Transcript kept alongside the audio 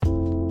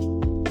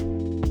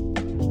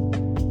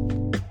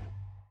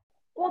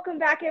Welcome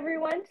back,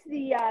 everyone, to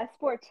the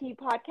Sport Tea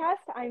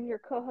podcast. I'm your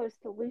co-host,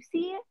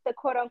 Lucy, the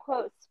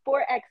quote-unquote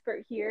sport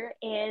expert here.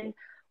 And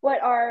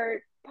what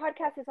our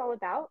podcast is all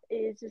about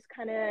is just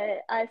kind of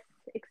us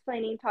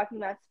talking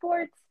about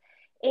sports,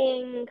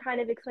 and kind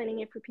of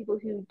explaining it for people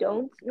who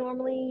don't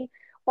normally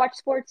watch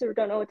sports or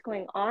don't know what's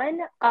going on.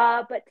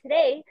 But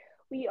today,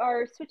 we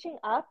are switching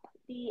up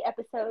the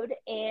episode,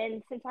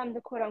 and since I'm the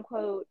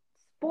quote-unquote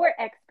sport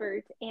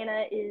expert,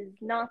 Anna is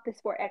not the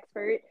sport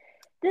expert.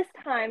 This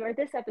time, or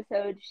this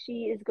episode,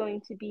 she is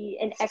going to be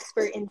an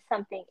expert in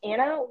something.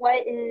 Anna,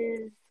 what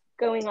is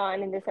going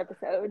on in this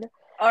episode?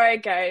 All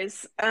right,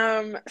 guys.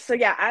 So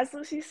as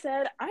Lucy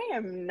said, I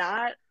am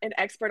not an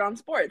expert on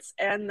sports,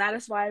 and that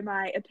is why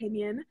my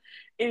opinion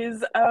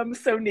is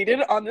so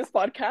needed on this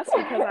podcast,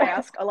 because I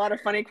ask a lot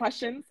of funny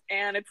questions,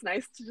 and it's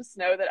nice to just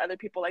know that other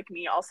people like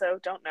me also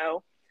don't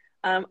know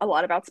a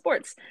lot about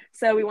sports.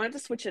 So we wanted to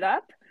switch it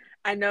up.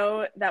 I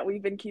know that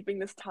we've been keeping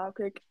this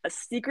topic a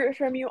secret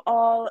from you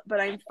all,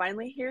 but I'm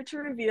finally here to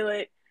reveal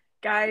it.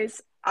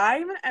 Guys,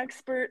 I'm an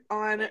expert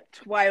on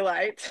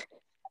Twilight.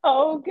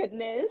 Oh,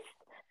 goodness.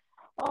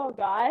 Oh,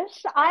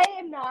 gosh. I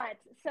am not.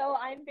 So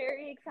I'm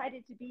very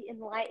excited to be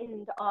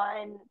enlightened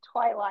on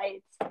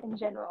Twilight in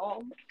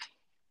general.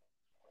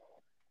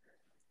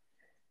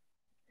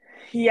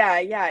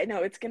 Yeah,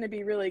 no, it's going to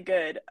be really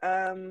good.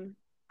 I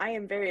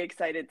am very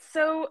excited.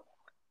 So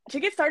to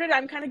get started,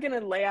 I'm kind of going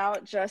to lay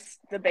out just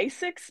the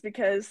basics,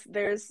 because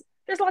there's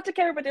a lot to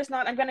cover, but there's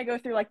not. I'm going to go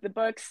through like the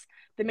books,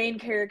 the main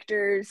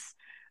characters.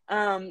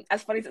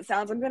 As funny as it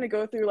sounds, I'm going to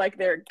go through like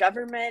their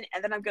government,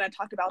 and then I'm going to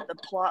talk about the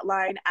plot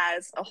line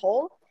as a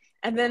whole.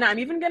 And then I'm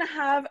even going to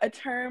have a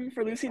term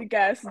for Lucy to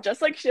guess,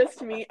 just like she does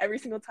to me every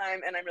single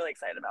time, and I'm really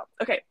excited about.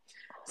 Okay,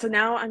 so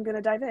now I'm going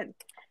to dive in.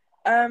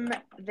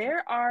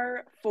 There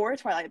are 4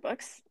 Twilight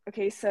books.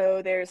 Okay,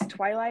 so there's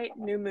Twilight,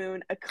 New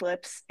Moon,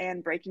 Eclipse,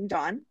 and Breaking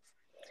Dawn.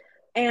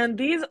 And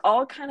these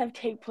all kind of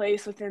take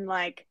place within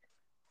like,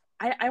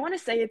 I want to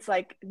say it's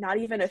like not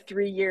even a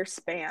 3-year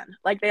span.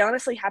 Like they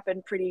honestly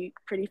happen pretty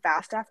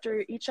fast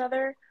after each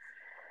other.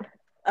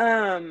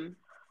 And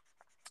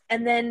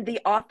then the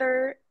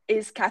author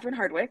is Catherine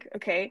Hardwicke.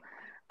 Okay,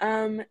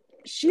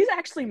 she's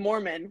actually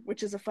Mormon,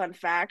 which is a fun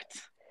fact.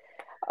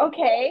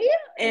 Okay.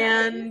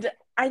 And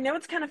I know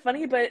it's kind of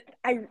funny, but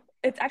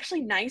it's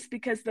actually nice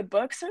because the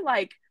books are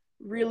like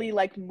really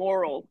like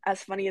moral,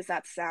 as funny as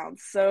that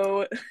sounds.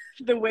 So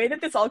the way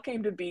that this all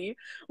came to be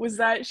was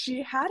that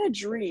she had a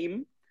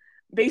dream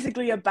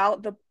basically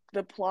about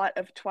the plot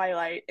of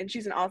Twilight, and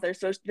she's an author,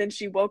 so then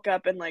she woke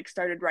up and like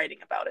started writing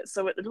about it.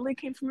 So it literally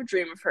came from a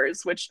dream of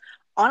hers, which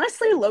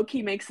honestly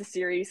low-key makes the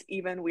series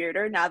even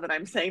weirder now that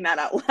I'm saying that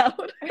out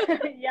loud.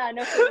 Yeah,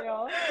 no, for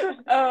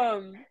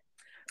real.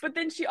 But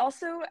then she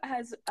also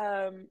has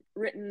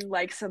written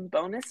like some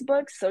bonus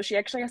books. So she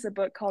actually has a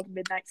book called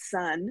Midnight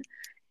Sun,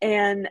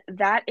 and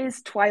that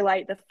is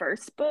Twilight, the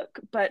first book,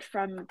 but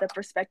from the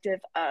perspective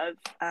of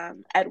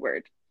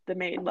Edward, the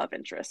main love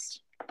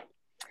interest.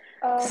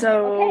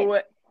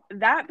 Okay.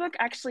 That book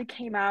actually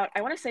came out,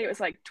 I want to say it was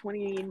like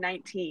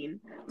 2019,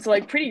 so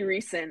like pretty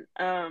recent.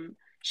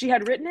 She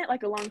had written it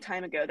like a long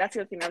time ago. That's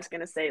the other thing I was going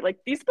to say. Like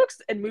these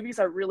books and movies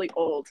are really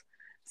old.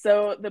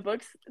 So the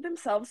books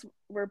themselves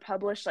were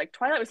published, like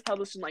Twilight was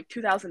published in like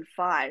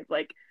 2005,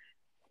 like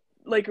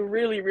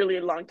really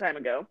a long time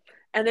ago.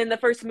 And then the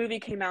first movie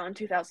came out in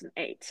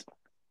 2008.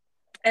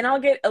 And I'll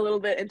get a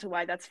little bit into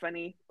why that's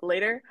funny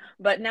later,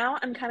 but now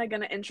I'm kind of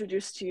going to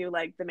introduce to you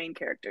like the main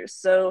characters.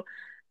 So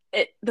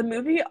the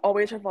movie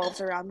always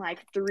revolves around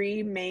like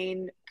 3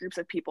 main groups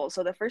of people.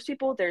 So the first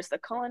people, there's the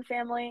Cullen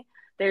family,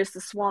 there's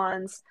the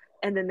Swans,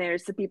 and then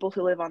there's the people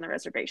who live on the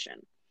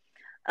reservation.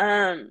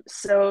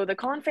 So the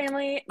Cullen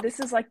family, this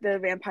is like the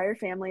vampire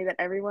family that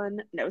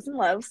everyone knows and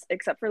loves,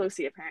 except for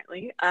Lucy,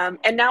 apparently.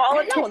 And now all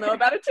of y'all will know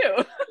about it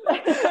too.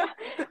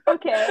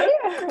 Okay.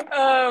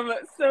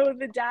 So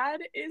the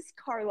dad is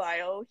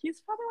Carlisle. He's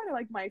probably one of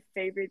like my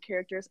favorite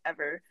characters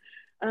ever.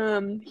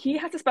 He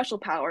has a special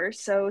power.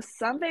 So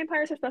some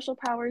vampires have special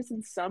powers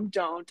and some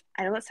don't.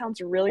 I know that sounds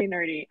really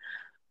nerdy,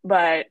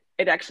 but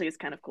it actually is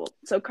kind of cool.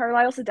 So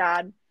Carlisle's the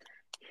dad.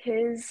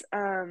 His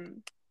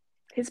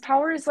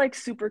power is like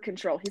super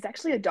control. He's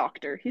actually a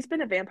doctor. He's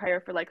been a vampire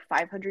for like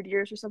 500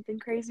 years or something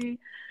crazy.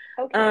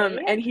 Okay.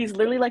 And he's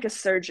literally like a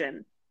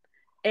surgeon.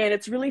 And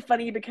it's really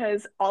funny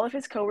because all of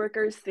his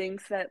coworkers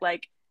thinks that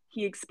like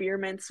he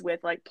experiments with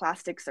like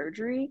plastic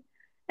surgery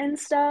and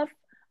stuff,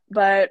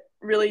 but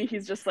really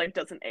he's just like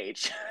doesn't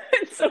age.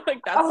 And so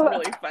like that's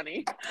really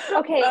funny.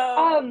 Okay.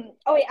 Oh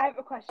wait, I have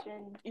a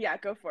question. Yeah,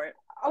 go for it.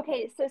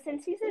 Okay, so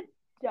since he's a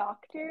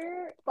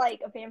doctor,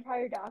 like a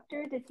vampire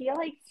doctor, does he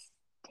like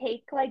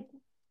take like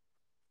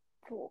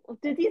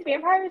do these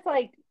vampires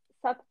like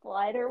suck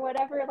blood or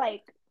whatever,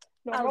 like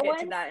normal I'll get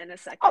ones? to that in a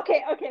second.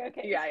 Okay.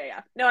 Yeah.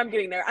 No, I'm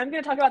getting there. I'm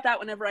going to talk about that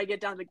whenever I get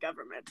down to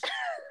government.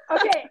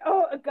 Okay.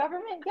 Oh, a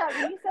government. Yeah,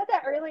 when you said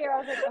that earlier, I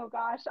was like, oh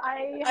gosh,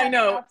 I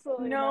know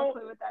absolutely no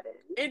clue what that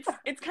is.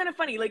 It's kind of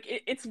funny. Like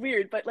it's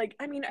weird, but like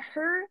I mean,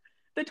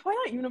 the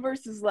Twilight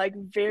universe is like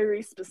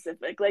very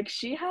specific. Like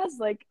she has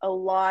like a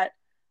lot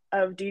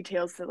of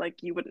details that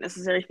like you wouldn't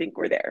necessarily think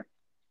were there.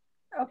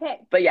 Okay.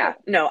 But yeah,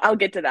 no, I'll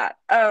get to that.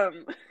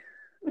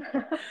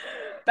 Cool.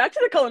 Back to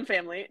the Cullen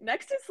family.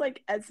 Next is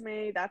like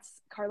Esme, that's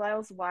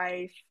Carlisle's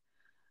wife.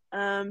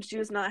 She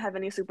does not have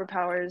any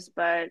superpowers,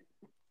 but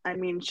I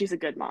mean, she's a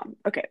good mom.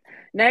 Okay.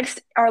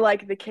 Next are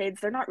like the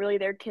kids. They're not really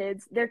their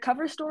kids. Their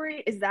cover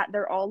story is that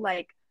they're all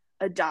like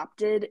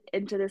adopted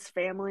into this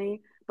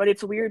family, but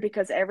it's weird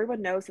because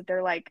everyone knows that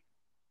they're like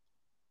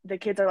the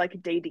kids are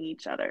like dating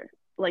each other,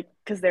 like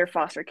because they're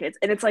foster kids,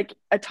 and it's like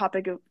a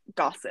topic of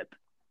gossip,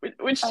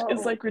 which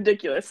is Oh, like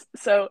ridiculous.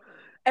 So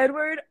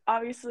Edward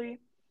obviously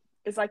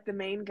is like the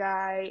main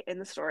guy in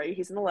the story.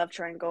 He's in the love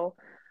triangle.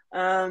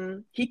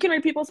 He can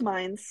read people's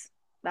minds.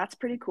 That's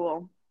pretty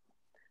cool.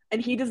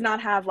 And he does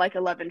not have like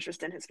a love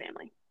interest in his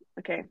family.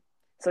 Okay.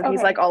 So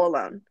he's like okay. all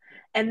alone.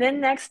 And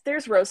then next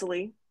there's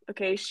Rosalie.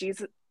 Okay,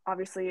 she's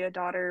obviously a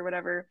daughter or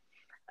whatever.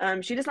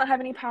 She does not have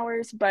any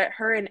powers, but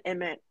her and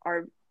Emmett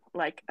are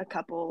like a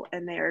couple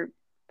and they're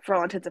for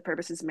all intents and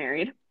purposes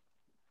married.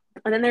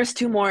 And then there's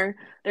two more.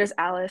 There's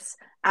Alice.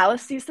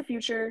 Alice sees the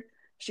future.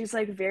 She's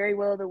like very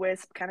will o' the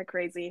wisp, kind of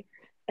crazy.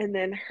 And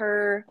then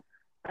her,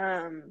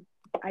 um,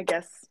 I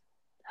guess,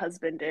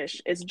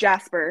 husband-ish is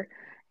Jasper.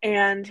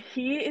 And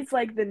he is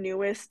like the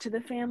newest to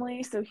the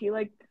family. So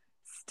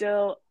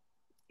still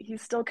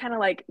he's still kind of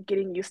like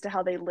getting used to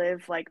how they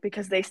live, like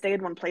because they stay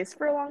in one place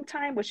for a long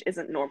time, which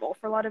isn't normal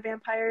for a lot of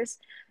vampires.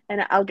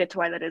 And I'll get to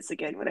why that is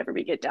again whenever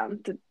we get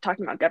down to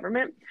talking about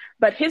government.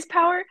 But his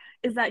power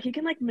is that he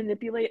can like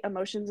manipulate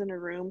emotions in a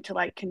room to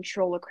like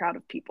control a crowd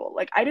of people.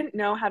 Like I didn't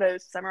know how to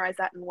summarize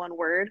that in one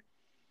word,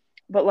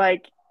 but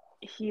like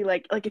he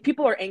like if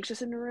people are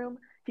anxious in a room,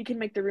 he can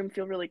make the room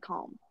feel really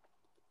calm.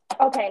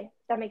 Okay,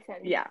 that makes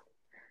sense. Yeah.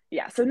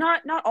 Yeah, so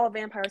not all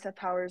vampires have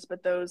powers,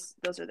 but those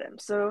are them.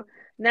 So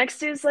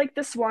next is like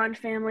the Swan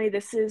family.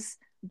 This is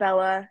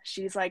Bella.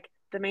 She's like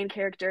the main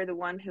character, the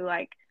one who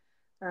like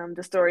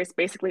the story is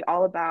basically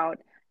all about.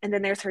 And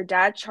then there's her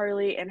dad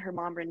Charlie and her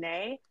mom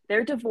Renee.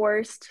 They're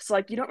divorced, so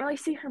like you don't really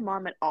see her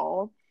mom at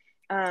all.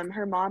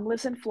 Her mom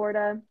lives in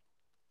Florida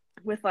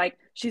with like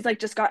she's like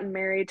just gotten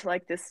married to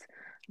like this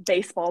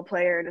baseball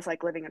player and is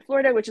like living in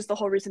Florida, which is the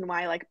whole reason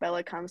why like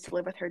Bella comes to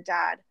live with her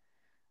dad.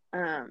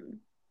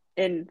 Um,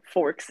 in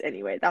Forks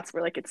anyway. That's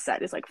where like it's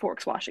set is like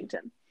Forks,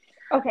 Washington.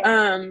 Okay.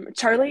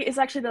 Charlie is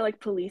actually the like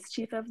police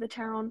chief of the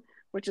town,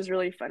 which is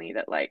really funny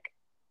that like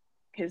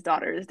his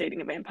daughter is dating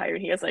a vampire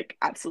and he has like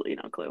absolutely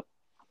no clue.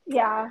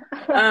 Yeah.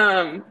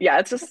 Yeah,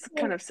 it's just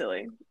kind of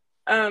silly.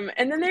 And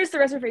then there's the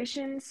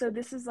reservation. So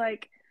this is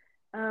like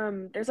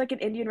there's like an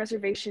Indian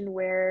reservation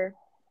where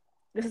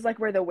this is like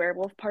where the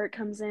werewolf part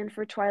comes in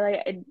for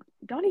Twilight. I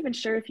don't even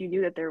sure if you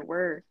knew that there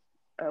were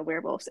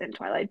werewolves in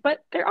Twilight,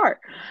 but there are.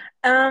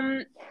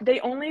 They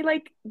only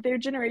like their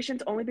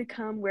generations only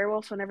become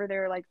werewolves whenever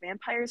there are like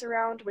vampires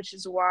around, which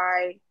is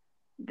why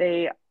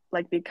they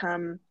like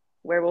become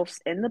werewolves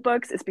in the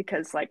books. Is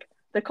because like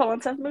the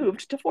Cullens have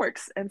moved to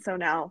Forks, and so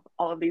now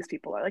all of these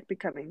people are like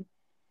becoming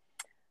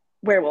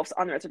werewolves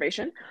on the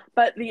reservation.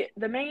 But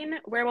the main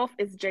werewolf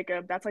is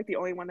Jacob. That's like the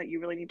only one that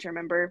you really need to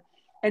remember,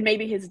 and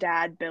maybe his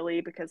dad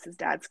Billy because his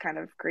dad's kind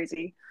of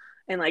crazy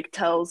and like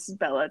tells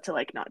Bella to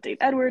like not date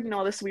Edward and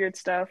all this weird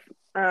stuff.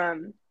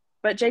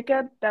 But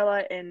Jacob,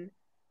 Bella, and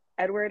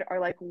Edward are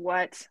like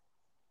what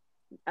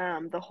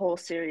the whole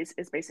series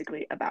is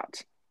basically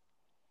about.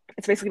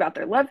 It's basically about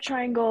their love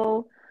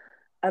triangle,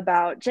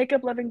 about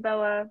Jacob loving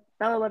Bella,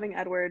 Bella loving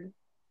Edward,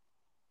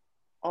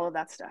 all of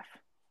that stuff.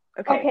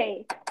 Okay.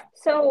 Okay.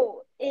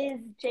 So is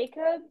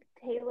Jacob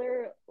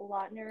Taylor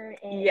Lautner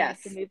in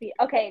Yes. the movie?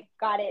 Okay,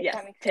 got it. Yes.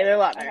 That makes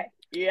Taylor sense. Lautner. Okay.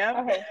 Yep.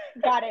 Okay,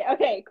 got it.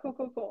 Okay,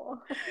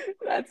 cool.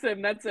 That's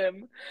him. That's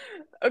him.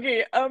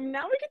 Okay, now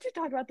we get to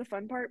talk about the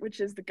fun part, which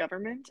is the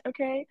government,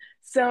 okay?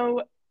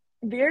 So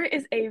there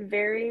is a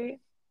very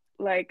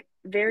like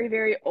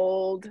very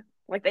old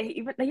like they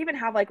even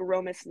have like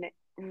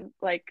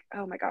like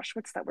oh my gosh,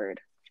 what's that word?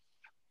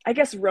 I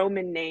guess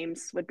Roman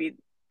names would be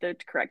the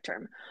correct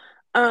term.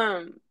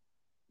 Um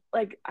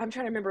like I'm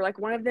trying to remember like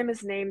one of them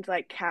is named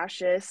like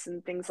Cassius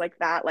and things like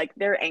that. Like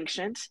they're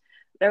ancient.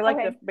 They're like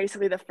the Okay.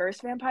 basically the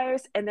first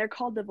vampires and they're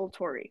called the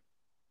Volturi.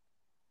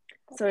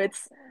 So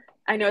it's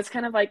I know it's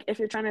kind of like if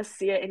you're trying to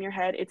see it in your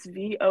head, it's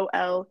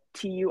Volturi,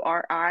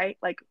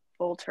 like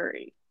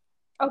Volturi.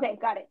 Okay,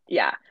 got it.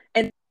 Yeah.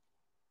 And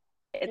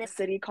in a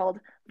city called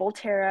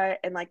Volterra,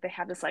 and like they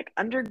have this like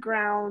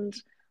underground,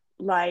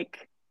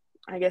 like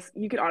I guess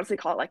you could honestly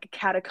call it like a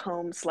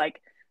catacombs,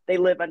 like they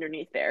live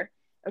underneath there.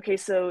 Okay,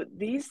 so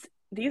these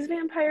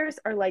vampires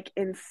are like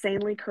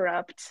insanely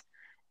corrupt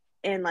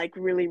and like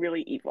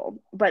really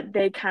evil, but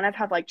they kind of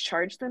have like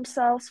charged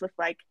themselves with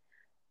like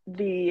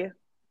the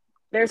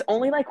there's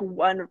only like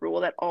one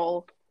rule that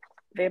all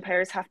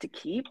vampires have to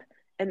keep,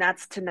 and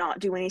that's to not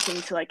do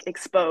anything to like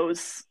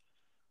expose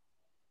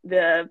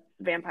the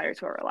vampires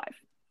who are alive,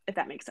 if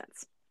that makes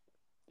sense.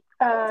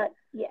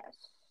 Yes.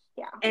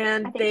 Yeah.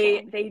 And I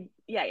think so. they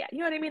yeah, you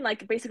know what I mean?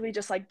 Like basically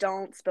just like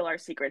don't spill our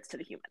secrets to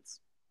the humans.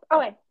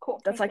 Okay, cool.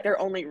 That's Makes like sense.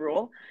 their only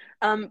rule.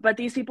 But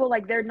these people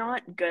like they're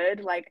not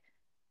good. Like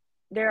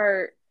there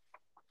are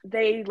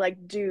they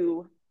like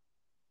do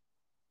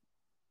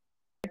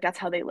like that's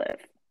how they live,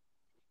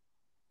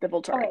 the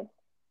Volturi. Okay.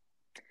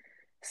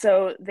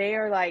 So they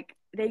are like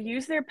they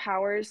use their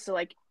powers. So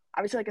like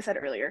obviously, like I said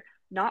earlier,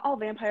 not all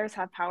vampires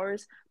have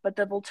powers, but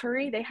the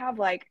Volturi they have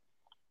like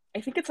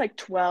I think it's like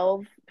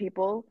 12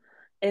 people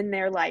in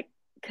their like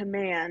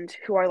command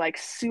who are like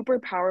super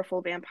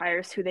powerful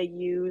vampires who they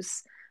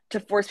use to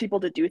force people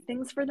to do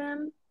things for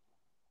them.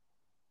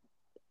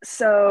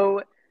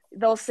 So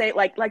they'll say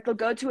like they'll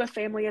go to a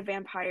family of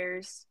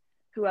vampires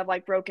who have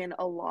like broken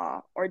a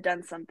law or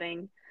done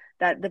something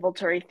that the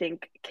Volturi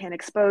think can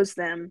expose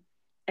them,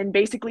 and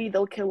basically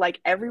they'll kill like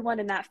everyone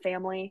in that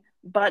family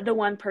but the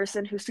one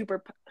person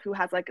who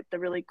has like the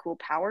really cool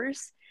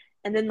powers,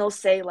 and then they'll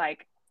say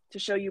like to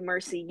show you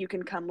mercy you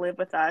can come live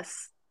with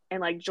us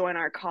and like join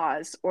our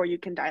cause, or you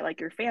can die like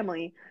your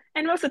family.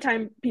 And most of the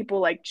time people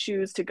like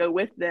choose to go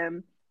with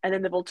them, and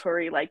then the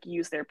Volturi like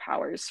use their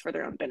powers for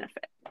their own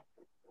benefit.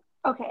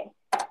 Okay.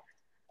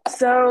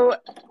 So,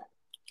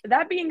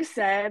 that being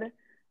said,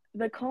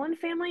 the Cullen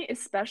family is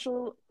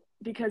special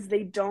because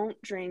they don't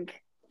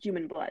drink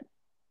human blood.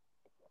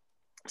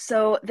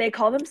 So, they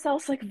call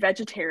themselves like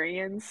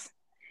vegetarians.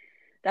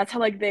 That's how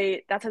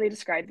they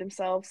describe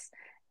themselves.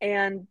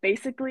 And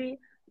basically,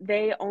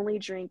 they only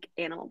drink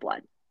animal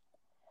blood.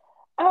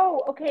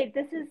 Oh, okay.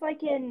 This is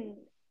like in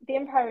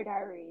Vampire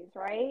Diaries,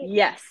 right?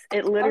 Yes,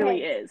 it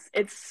literally Okay. is.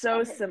 It's so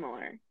Okay.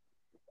 similar.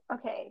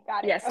 Okay.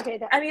 Got it. Yes. Okay.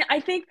 That. I mean, I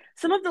think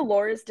some of the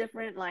lore is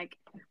different. Like,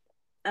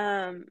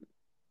 um,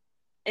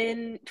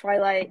 in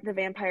Twilight, the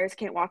vampires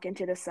can't walk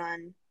into the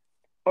sun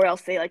or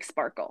else they like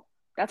sparkle.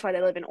 That's why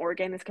they live in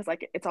Oregon, is because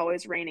like it's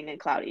always raining and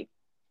cloudy.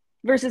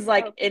 Versus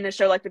like Okay. in a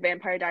show like the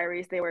Vampire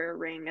Diaries, they wear a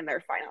ring and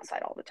they're fine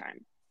outside all the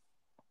time.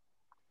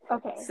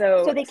 Okay.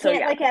 So So they so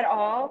can't yeah, like at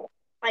all,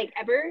 like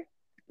ever.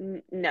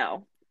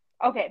 no.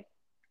 Okay.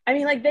 I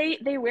mean like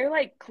they wear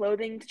like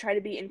clothing to try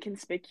to be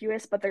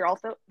inconspicuous, but they're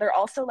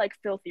also like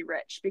filthy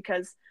rich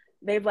because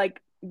they've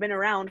like been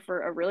around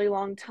for a really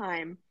long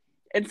time.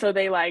 And so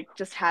they like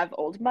just have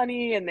old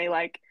money, and they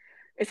like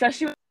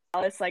especially with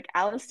Alice, like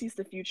Alice sees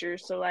the future,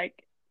 so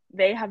like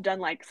they have done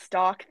like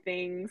stock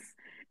things,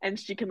 and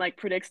she can like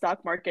predict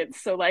stock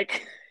markets. So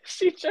like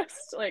she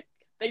just like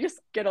they just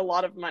get a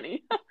lot of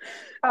money.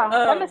 Oh,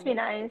 that must be um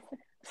nice.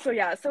 so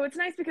yeah, so it's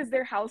nice because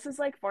their house is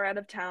like far out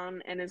of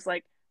town and is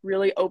like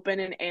really open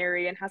and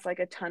airy and has like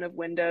a ton of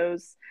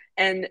windows.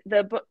 And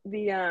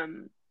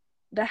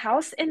the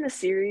house in the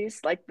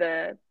series, like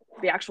the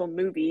actual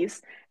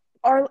movies,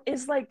 are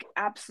is like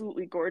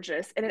absolutely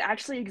gorgeous, and it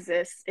actually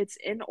exists. It's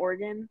in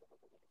Oregon.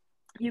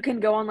 You can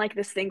go on like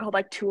this thing called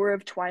like Tour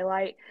of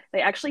Twilight.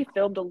 They actually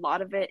filmed a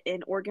lot of it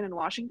in Oregon and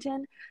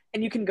Washington,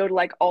 and you can go to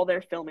like all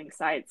their filming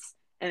sites,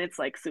 and it's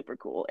like super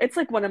cool. It's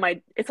like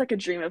it's like a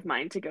dream of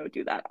mine to go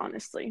do that,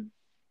 honestly.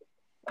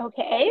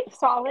 Okay. But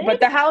Solid.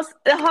 the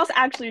house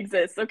actually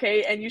exists,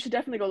 okay? And you should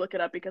definitely go look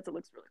it up because it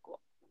looks really cool.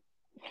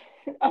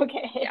 Yeah.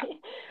 Okay.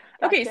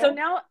 Okay, so Gotcha.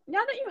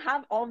 now that you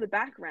have all the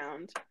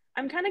background,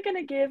 I'm kind of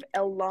gonna give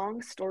a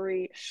long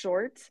story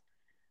short.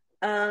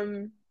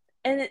 Um,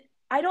 and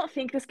I don't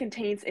think this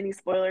contains any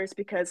spoilers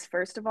because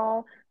first of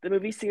all, the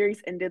movie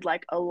series ended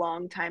like a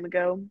long time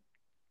ago,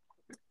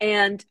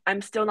 and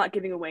I'm still not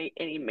giving away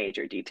any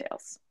major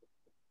details.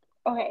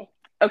 Okay.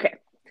 Okay,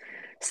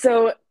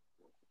 so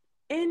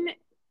in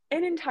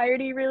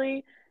entirety,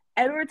 really,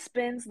 Edward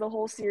spends the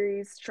whole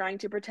series trying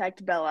to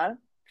protect Bella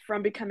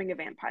from becoming a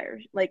vampire.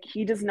 Like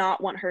he does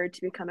not want her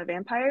to become a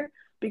vampire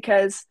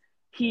because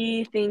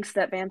he thinks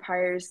that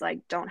vampires like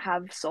don't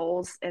have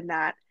souls, and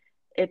that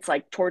it's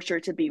like torture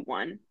to be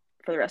one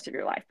for the rest of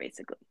your life,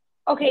 basically.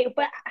 Okay,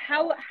 but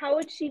how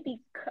would she be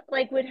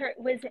like would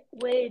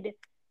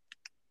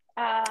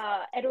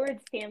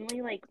Edward's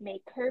family like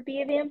make her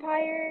be a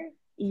vampire? Is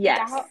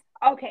that Yes.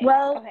 how? Okay,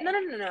 Well, no, okay, no,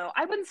 no, no.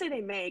 I wouldn't say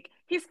they make.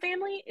 His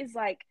family is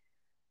like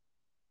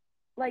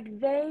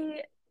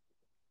they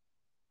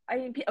I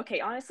mean,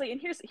 okay, honestly,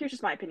 and here's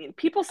just my opinion.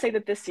 People say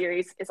that this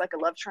series is like a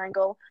love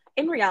triangle.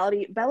 In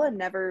reality, Bella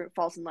never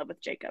falls in love with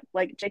Jacob.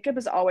 Like Jacob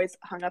is always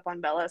hung up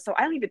on Bella, so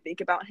I don't even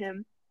think about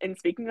him in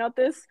speaking about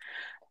this.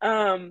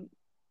 Um,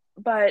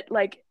 but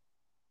like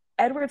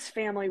Edward's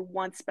family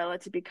wants Bella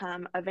to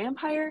become a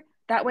vampire.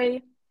 That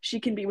way, she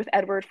can be with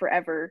Edward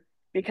forever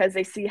because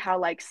they see how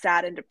like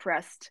sad and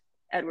depressed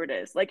Edward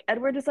is. Like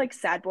Edward is like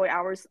sad boy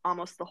hours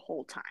almost the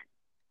whole time.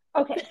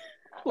 okay,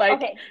 Like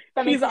okay.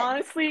 That makes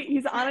sense.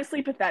 he's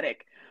honestly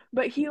pathetic.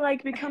 But he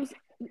like becomes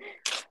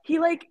he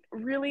like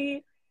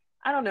really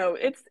I don't know,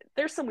 it's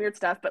there's some weird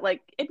stuff, but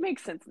like it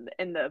makes sense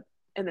in the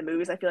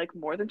movies, I feel like,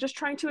 more than just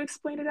trying to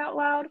explain it out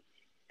loud.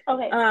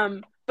 Okay,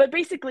 But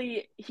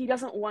basically he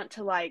doesn't want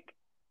to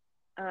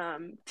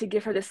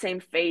give her the same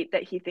fate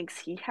that he thinks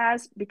he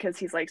has because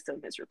he's like so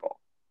miserable.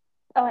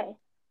 okay,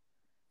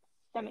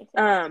 that makes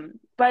sense.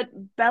 But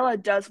Bella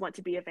does want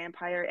to be a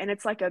vampire, and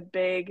it's like a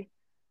big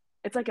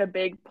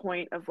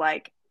point of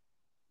like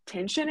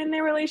tension in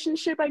their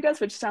relationship, I guess,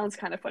 which sounds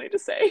kind of funny to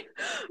say.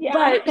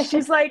 Yeah. But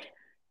she's like,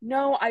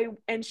 no,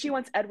 and she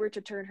wants Edward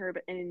to turn her,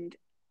 and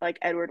like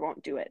Edward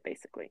won't do it,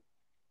 basically.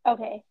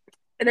 Okay.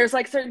 And there's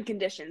like certain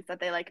conditions that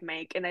they like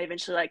make, and they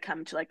eventually like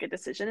come to like a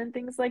decision and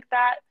things like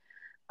that.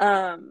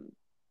 Um,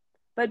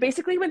 but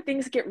basically, when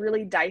things get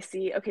really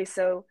dicey, okay,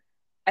 so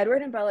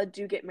Edward and Bella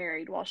do get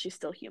married while she's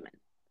still human.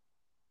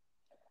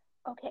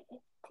 Okay.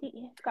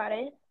 T. Got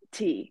it.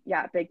 T,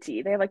 yeah, big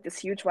T. They have like this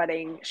huge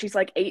wedding. She's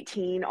like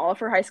 18. All of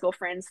her high school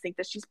friends think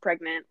that she's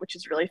pregnant, which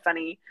is really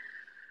funny.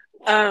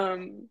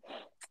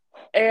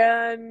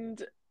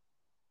 And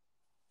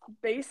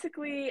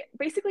basically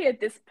at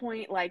this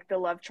point, like the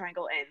love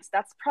triangle ends.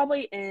 That's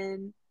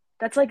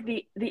like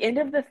the end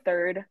of the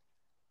third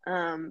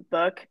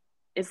book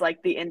is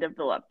like the end of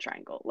the love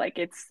triangle. Like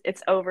it's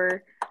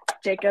over.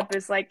 Jacob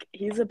is like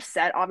he's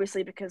upset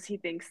obviously because he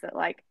thinks that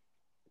like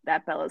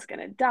that Bella's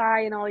gonna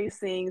die and all these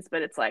things,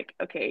 but it's like,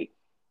 okay,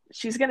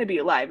 she's gonna be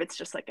alive. It's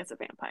just like as a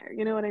vampire.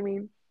 You know what I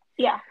mean?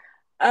 Yeah.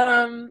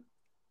 Um,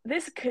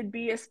 this could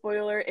be a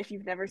spoiler if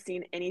you've never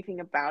seen anything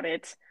about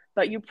it,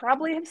 but you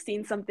probably have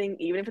seen something,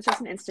 even if it's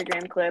just an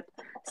Instagram clip.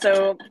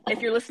 So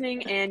if you're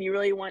listening and you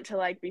really want to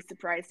like be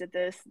surprised at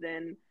this,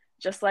 then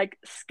just like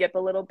skip a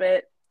little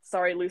bit.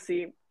 Sorry,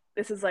 Lucy.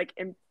 This is like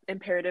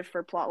imperative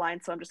for plot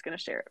line, so I'm just gonna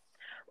share it.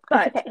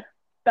 But Okay.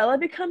 Bella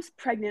becomes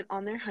pregnant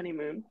on their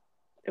honeymoon.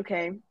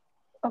 Okay.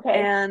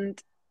 Okay. And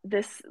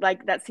this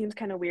like that seems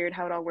kind of weird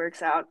how it all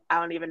works out. I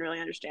don't even really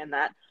understand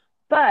that.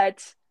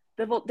 But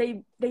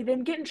they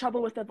then get in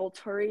trouble with the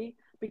Volturi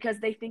because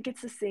they think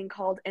it's this thing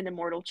called an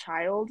immortal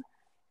child.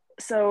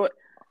 So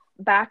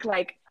back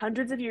like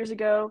hundreds of years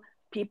ago,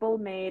 people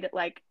made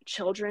like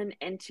children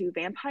into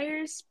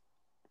vampires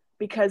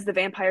because the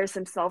vampires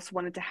themselves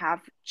wanted to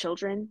have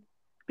children.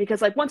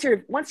 Because like once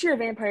you're a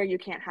vampire, you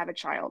can't have a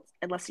child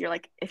unless you're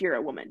like if you're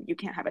a woman, you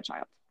can't have a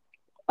child.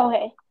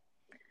 Okay.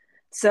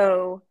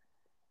 So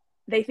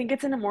they think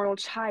it's an immortal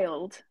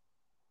child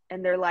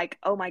and they're like,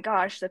 oh my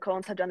gosh, the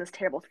Cullens have done this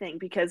terrible thing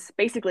because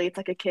basically it's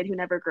like a kid who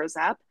never grows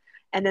up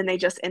and then they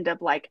just end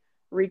up like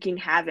wreaking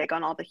havoc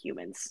on all the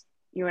humans.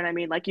 You know what I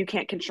mean? Like you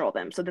can't control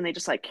them. So then they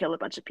just like kill a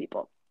bunch of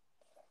people.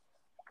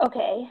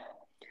 Okay.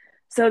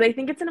 So they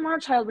think it's an immortal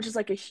child, which is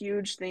like a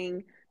huge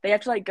thing. They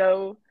have to like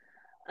go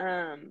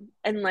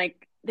and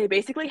like they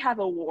basically have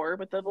a war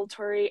with the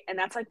Volturi, and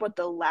that's like what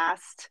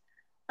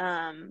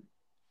um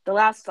the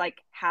last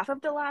like half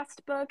of the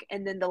last book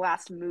and then the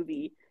last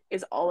movie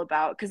is all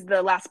about because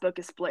the last book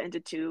is split into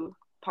two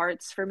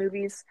parts for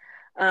movies.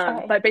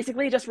 Okay. But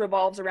basically it just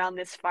revolves around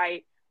this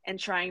fight and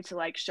trying to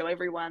like show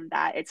everyone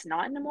that it's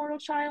not an immortal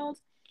child.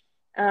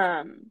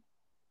 Um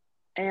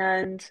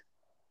and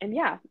and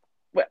yeah,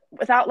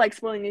 without like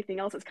spoiling anything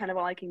else, it's kind of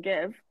all I can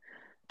give.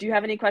 Do you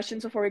have any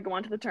questions before we go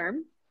on to the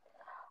term?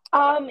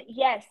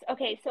 Yes.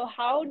 Okay, so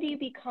how do you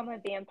become a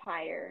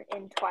vampire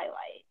in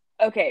Twilight?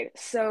 Okay,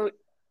 so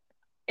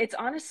it's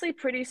honestly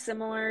pretty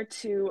similar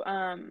to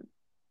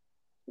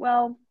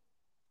well,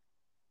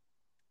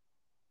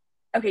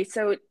 okay,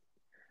 so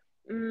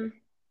mm,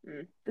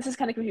 this is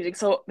kind of confusing.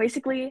 So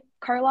basically,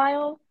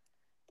 Carlisle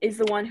is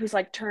the one who's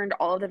like turned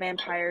all of the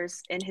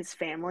vampires in his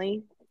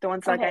family, the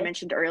ones like I Okay.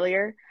 mentioned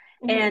earlier,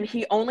 Mm-hmm. and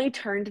he only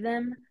turned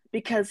them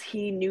because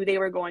he knew they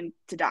were going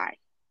to die.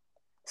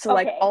 So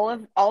like Okay.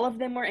 all of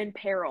them were in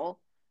peril,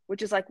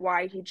 which is like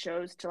why he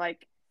chose to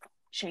like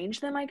change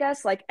them, I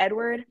guess. Like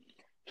Edward,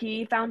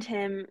 he found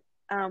him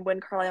when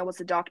Carlisle was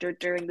a doctor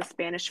during the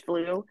Spanish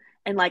flu,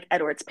 and like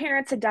Edward's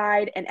parents had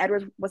died, and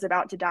Edward was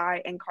about to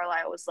die, and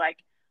Carlisle was like,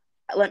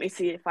 "Let me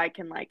see if I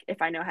can like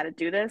if I know how to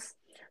do this."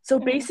 So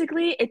Mm-hmm.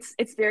 basically,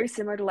 it's very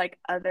similar to like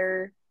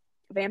other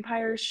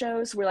vampire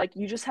shows where like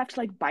you just have to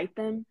like bite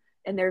them,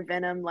 and their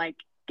venom like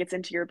gets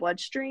into your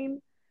bloodstream.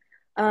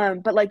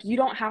 But like you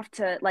don't have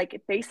to like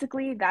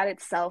basically that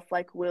itself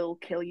like will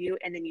kill you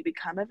and then you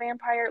become a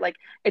vampire. Like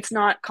it's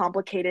not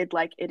complicated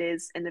like it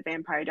is in the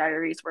Vampire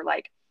Diaries where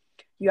like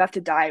you have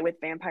to die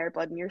with vampire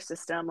blood in your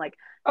system. Like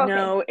Okay.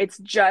 no, it's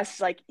just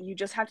like you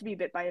just have to be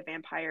bit by a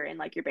vampire and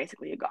like you're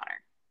basically a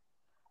goner.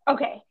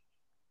 Okay.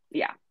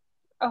 Yeah.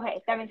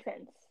 Okay, that makes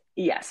sense.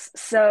 Yes.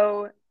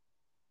 So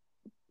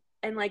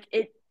and like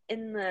it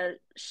in the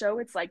show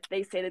it's like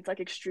they say that it's like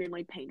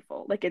extremely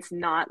painful. Like it's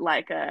not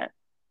like a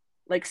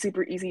like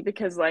super easy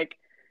because like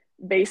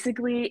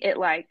basically it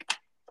like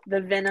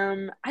the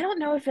venom I don't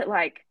know if it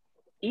like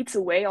eats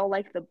away all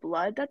like the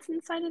blood that's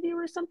inside of you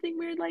or something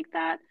weird like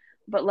that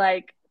but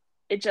like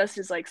it just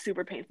is like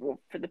super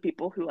painful for the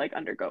people who like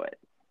undergo it.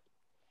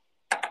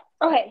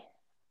 Okay.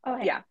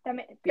 Okay. Yeah, That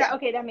yeah,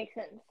 okay, that makes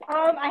sense.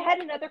 I had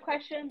another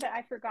question, but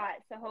I forgot.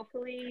 So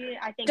hopefully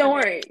I think don't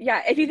of it. worry.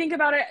 Yeah, if you think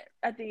about it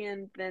at the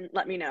end then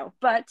let me know,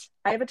 but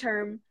I have a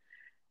term.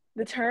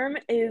 The term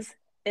is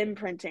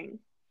imprinting.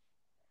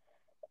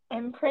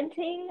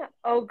 Imprinting?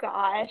 Oh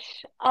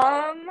gosh.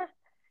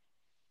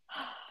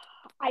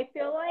 I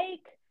feel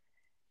like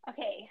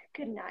okay,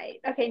 good night.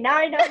 Okay, now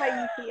I know how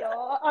you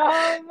feel.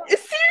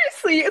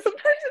 Seriously,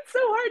 sometimes it's so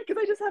hard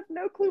because I just have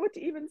no clue what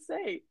to even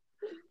say.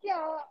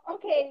 Yeah,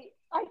 okay.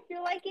 I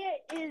feel like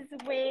it is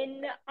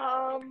when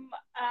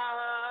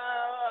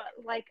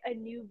like a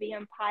new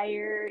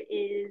vampire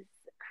is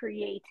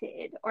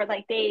created or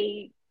like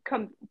they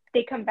come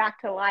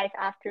back to life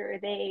after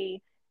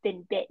they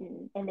been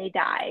bitten and they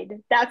died.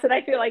 That's what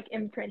I feel like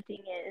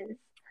imprinting is.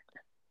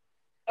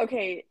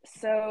 Okay,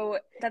 so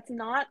that's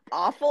not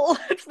awful.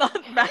 It's not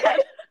bad.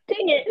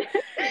 Dang it.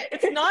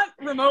 It's not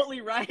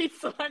remotely right,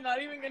 so I'm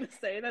not even gonna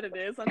say that it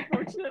is,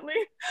 unfortunately.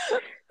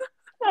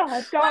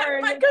 Oh,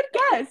 darn. But good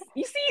guess.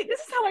 You see, this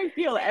is how I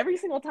feel every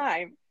single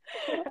time.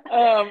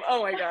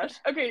 Oh my gosh.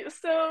 Okay,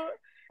 so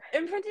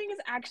imprinting is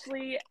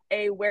actually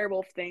a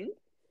werewolf thing.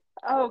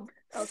 Oh,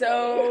 okay.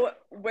 So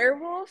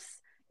werewolves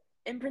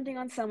imprinting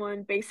on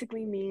someone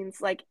basically means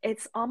like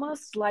it's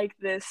almost like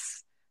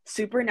this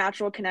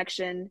supernatural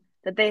connection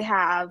that they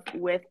have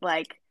with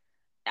like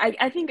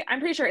I think I'm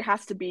pretty sure it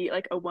has to be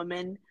like a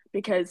woman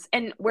because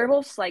and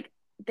werewolves like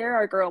there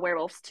are girl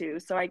werewolves too,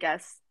 so I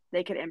guess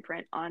they could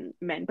imprint on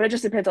men, but it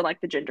just depends on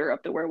like the gender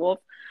of the werewolf.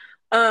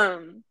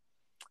 Um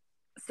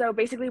so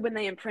basically when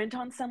they imprint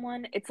on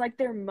someone, it's like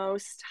their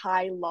most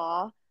high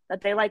law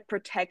that they like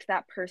protect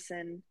that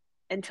person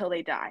until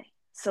they die.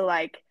 So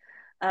like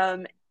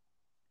um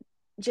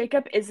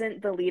Jacob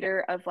isn't the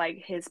leader of like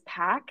his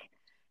pack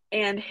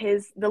and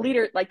the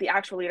leader like the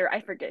actual leader, I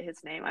forget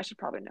his name. I should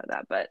probably know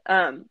that, but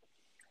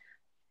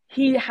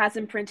he has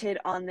imprinted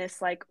on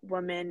this like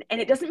woman and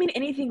it doesn't mean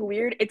anything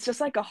weird. It's just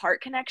like a heart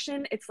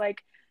connection. It's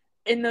like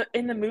in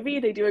the movie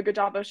they do a good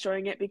job of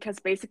showing it because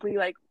basically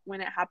like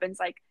when it happens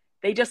like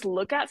they just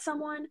look at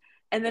someone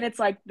and then it's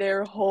like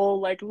their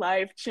whole like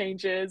life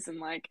changes and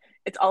like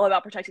it's all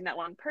about protecting that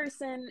one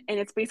person and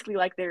it's basically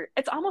like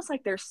it's almost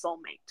like their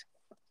soulmate.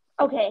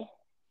 Okay.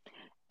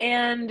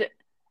 And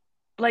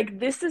like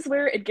this is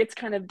where it gets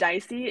kind of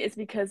dicey is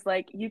because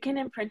like you can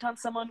imprint on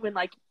someone when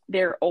like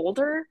they're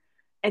older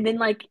and then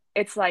like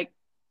it's like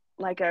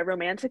a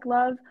romantic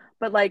love,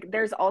 but like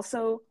there's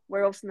also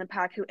werewolves in the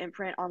pack who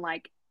imprint on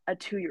like a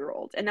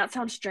 2-year-old. And that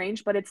sounds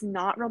strange, but it's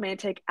not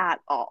romantic at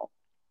all.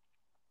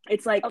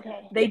 It's like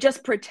Okay. they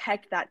just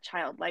protect that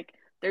child. Like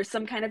there's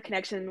some kind of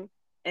connection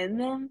in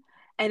them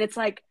and it's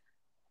like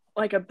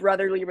a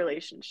brotherly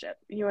relationship.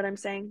 You know what I'm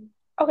saying?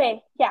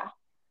 Okay. Yeah.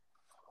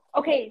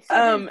 Okay. So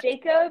Um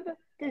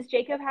does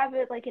Jacob have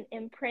like an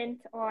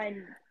imprint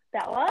on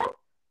Bella?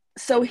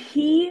 so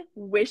he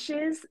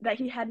wishes that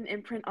he had an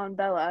imprint on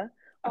Bella,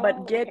 but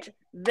Oh, get okay.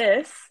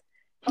 this,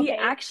 he Okay.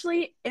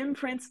 actually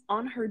imprints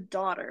on her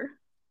daughter.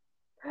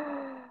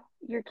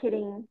 You're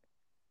kidding.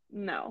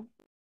 No.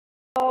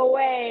 No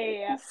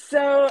way.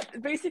 So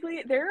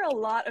basically, there are a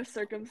lot of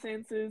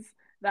circumstances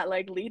that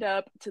like lead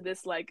up to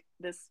this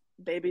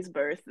baby's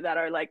birth that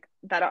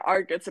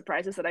are good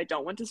surprises that I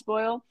don't want to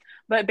spoil.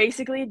 But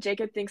basically,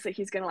 Jacob thinks that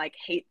he's gonna like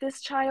hate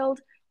this child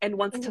and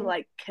wants to Mm-hmm.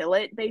 like kill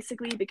it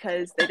basically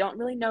because they don't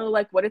really know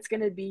like what it's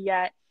gonna be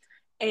yet.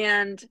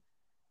 And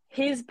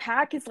his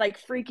pack is like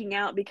freaking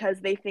out because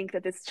they think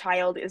that this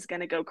child is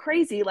gonna go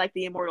crazy like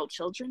the Immortal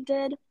Children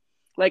did.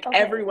 Like Okay.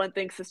 everyone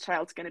thinks this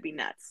child's gonna be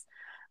nuts.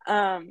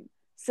 Um,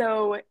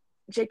 so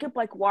Jacob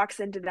like walks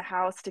into the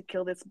house to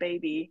kill this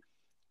baby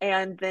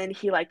and then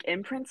he like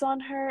imprints on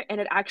her and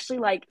it actually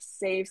like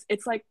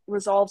it's like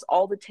resolves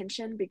all the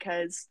tension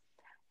because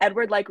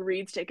Edward like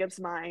reads Jacob's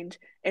mind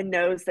and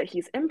knows that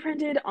he's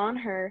imprinted on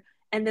her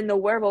and then the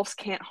werewolves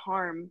can't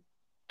harm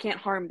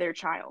their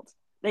child.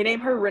 They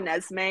name her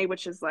Renesmee,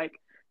 which is like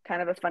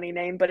kind of a funny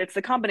name, but it's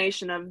the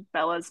combination of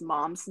Bella's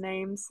mom's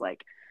names.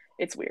 Like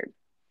it's weird.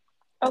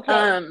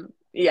 Okay.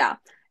 Yeah.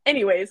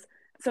 Anyways,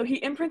 so he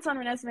imprints on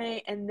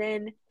Renesmee, and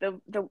then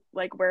the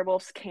like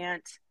werewolves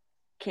can't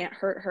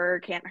hurt her,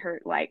 can't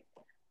hurt like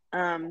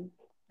um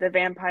the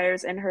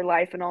vampires in her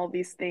life and all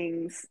these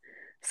things.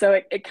 So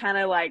it kind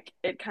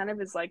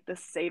of is like the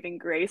saving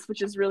grace,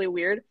 which is really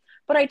weird.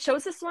 But I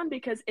chose this one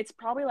because it's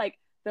probably like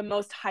the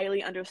most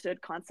highly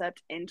understood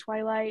concept in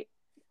Twilight.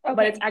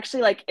 But it's Okay.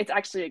 actually like it's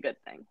actually a good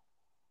thing.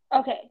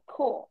 Okay.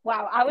 Cool.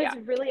 Wow. I was Yeah.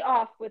 really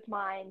off with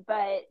mine,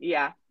 but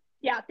Yeah.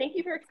 yeah, thank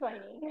you for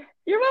explaining.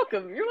 You're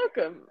welcome. You're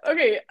welcome.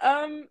 Okay,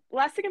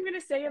 last thing I'm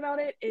gonna say about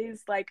it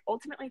is like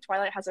ultimately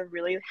Twilight has a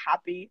really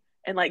happy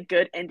and like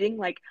good ending.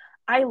 Like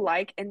I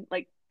like and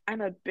like I'm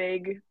a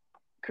big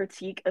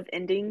critique of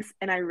endings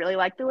and I really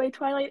like the way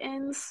Twilight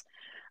ends.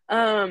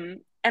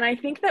 And I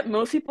think that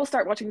most people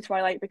start watching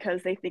Twilight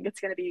because they think it's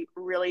gonna be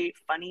really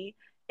funny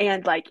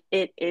and like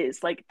it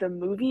is. Like the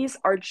movies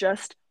are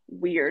just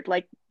weird.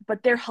 Like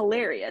but they're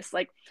hilarious.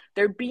 Like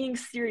they're being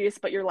serious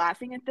but you're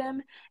laughing at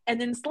them and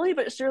then slowly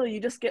but surely you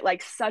just get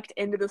like sucked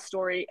into the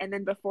story and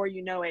then before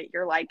you know it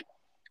you're like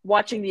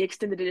watching the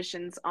extended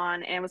editions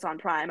on Amazon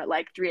Prime at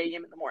like 3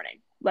 a.m. in the morning.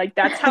 Like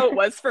that's how it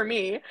was for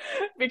me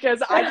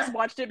because I just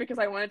watched it because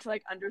I wanted to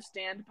like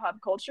understand pop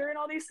culture and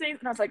all these things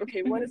and I was like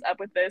okay what is up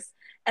with this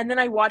and then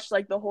I watched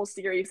like the whole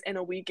series in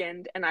a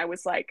weekend and I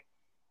was like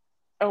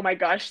oh my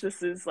gosh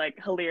this is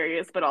like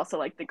hilarious but also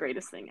like the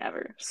greatest thing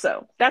ever.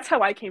 So that's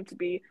how I came to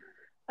be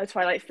a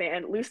Twilight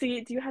fan.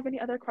 Lucy, do you have any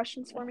other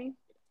questions for me?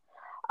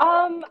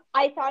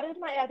 I thought of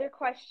my other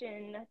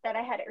question that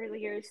I had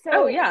earlier.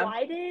 Oh So yeah.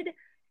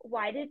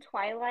 why did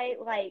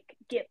Twilight like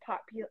get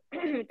popular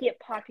get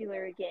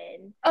popular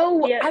again?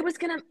 Oh, Yeah. I was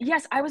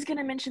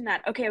gonna mention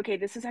that. Okay,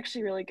 this is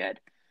actually really good.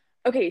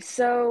 Okay,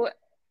 so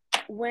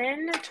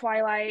when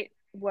Twilight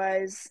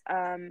was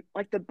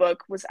like the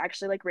book was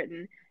actually like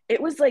written,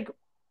 it was like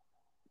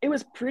it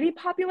was pretty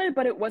popular,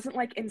 but it wasn't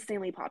like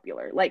insanely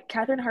popular. Like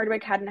Catherine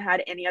Hardwicke hadn't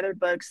had any other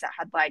books that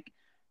had like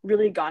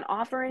really gone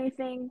off or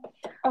anything.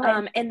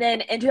 Okay. And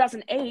then in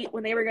 2008,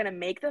 when they were gonna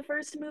make the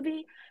first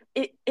movie,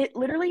 it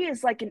literally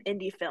is like an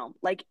indie film.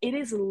 Like it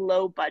is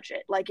low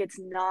budget. Like it's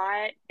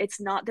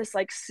not this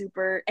like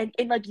super, and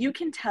like you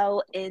can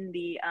tell in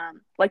the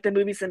like the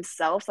movies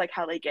themselves, like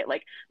how they get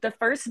like the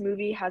first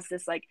movie has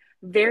this like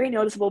very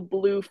noticeable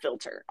blue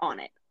filter on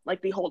it,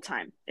 like the whole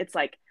time. It's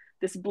like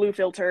this blue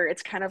filter.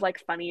 It's kind of like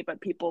funny, but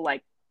people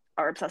like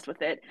are obsessed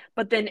with it.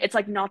 But then it's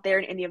like not there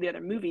in any of the other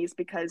movies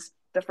because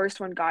the first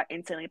one got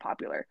insanely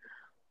popular.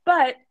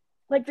 But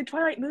like the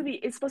Twilight movie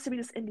is supposed to be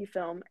this indie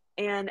film,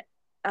 and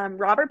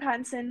Robert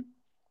Pattinson,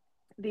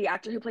 the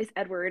actor who plays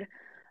Edward,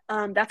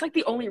 that's like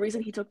the only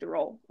reason he took the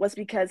role was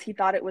because he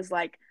thought it was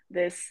like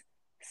this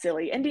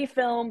silly indie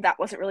film that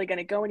wasn't really going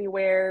to go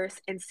anywhere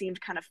and seemed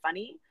kind of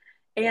funny.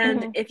 And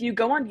Mm-hmm. if you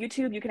go on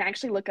YouTube, you can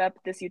actually look up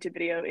this YouTube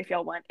video if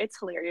y'all want. It's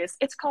hilarious.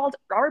 It's called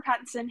Robert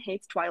Pattinson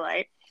Hates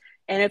Twilight.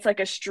 And it's like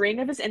a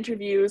string of his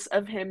interviews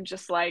of him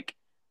just like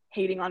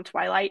hating on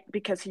Twilight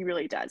because he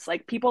really does.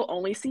 Like people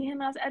only see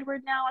him as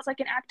Edward now as like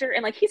an actor,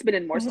 and like he's been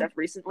in more Mm-hmm. stuff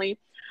recently.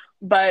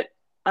 But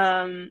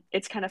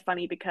it's kind of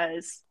funny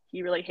because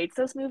he really hates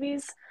those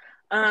movies.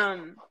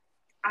 Um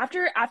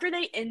after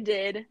they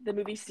ended the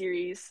movie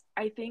series,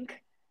 I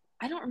think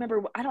I don't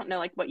remember, I don't know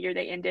like what year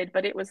they ended,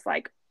 but it was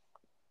like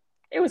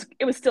it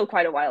was still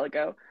quite a while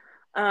ago.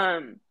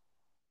 Um,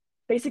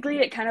 Basically,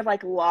 it kind of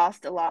like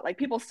lost a lot. Like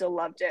people still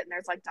loved it, and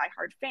there's like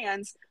diehard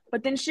fans.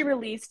 But then she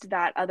released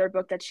that other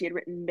book that she had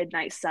written,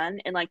 Midnight Sun,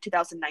 in like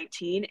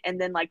 2019, and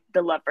then like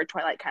the love for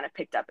Twilight kind of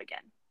picked up again.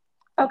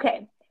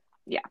 Okay.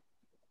 Yeah,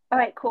 All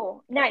right,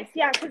 cool. Nice.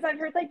 Yeah, because I've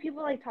heard like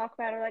people like talk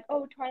about it, like,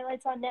 oh,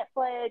 Twilight's on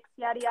Netflix,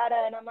 yada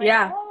yada. And I'm like,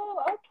 yeah,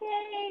 oh,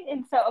 okay.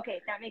 And so, okay,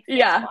 that makes sense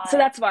yeah. So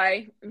why. that's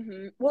why.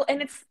 Well,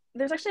 and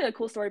there's actually a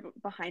cool story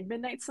behind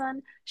Midnight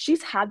Sun.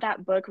 She's had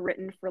that book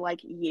written for like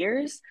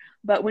years,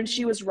 but when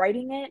she Mhm. was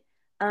writing it,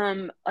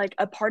 like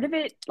a part of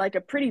it, like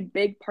a pretty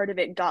big part of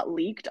it got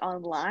leaked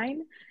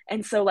online,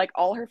 and so like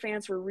all her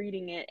fans were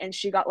reading it, and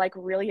she got like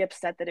really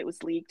upset that it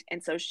was leaked,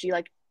 and so she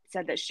like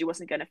said that she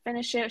wasn't going to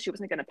finish it, she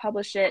wasn't going to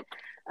publish it,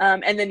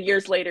 and then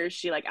years later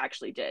she like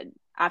actually did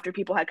after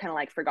people had kind of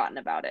like forgotten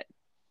about it.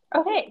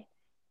 Okay,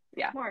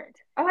 Yeah, smart.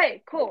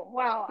 Okay, cool.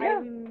 Wow,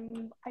 yeah.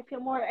 I feel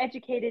more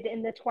educated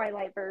in the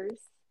Twilight verse.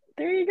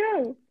 There you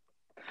go.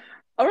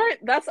 All right,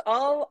 that's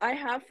all I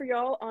have for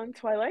y'all on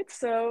Twilight.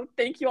 So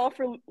thank you all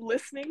for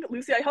listening.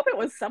 Lucy, I hope it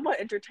was somewhat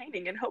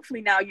entertaining, and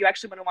hopefully now you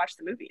actually want to watch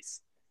the movies.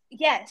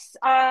 Yes.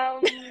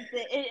 I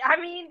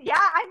mean, yeah,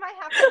 I might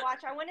have to watch.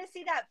 I want to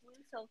see that blue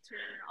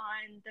filter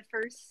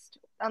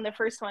on the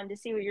first one to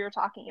see what you're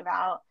talking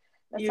about.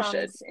 That You should.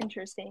 sounds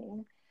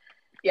interesting.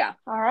 Yeah.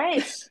 All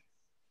right.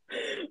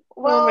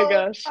 Oh my Well,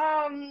 gosh.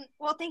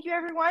 thank you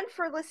everyone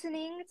for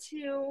listening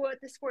to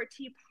the Sport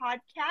Tea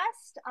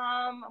podcast.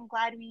 I'm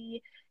glad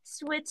we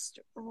switched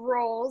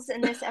roles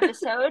in this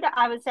episode.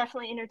 I was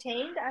definitely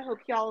entertained. I hope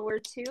y'all were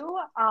too.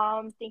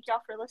 Thank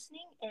y'all for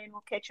listening, and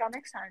we'll catch y'all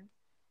next time.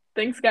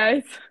 Thanks,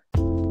 guys.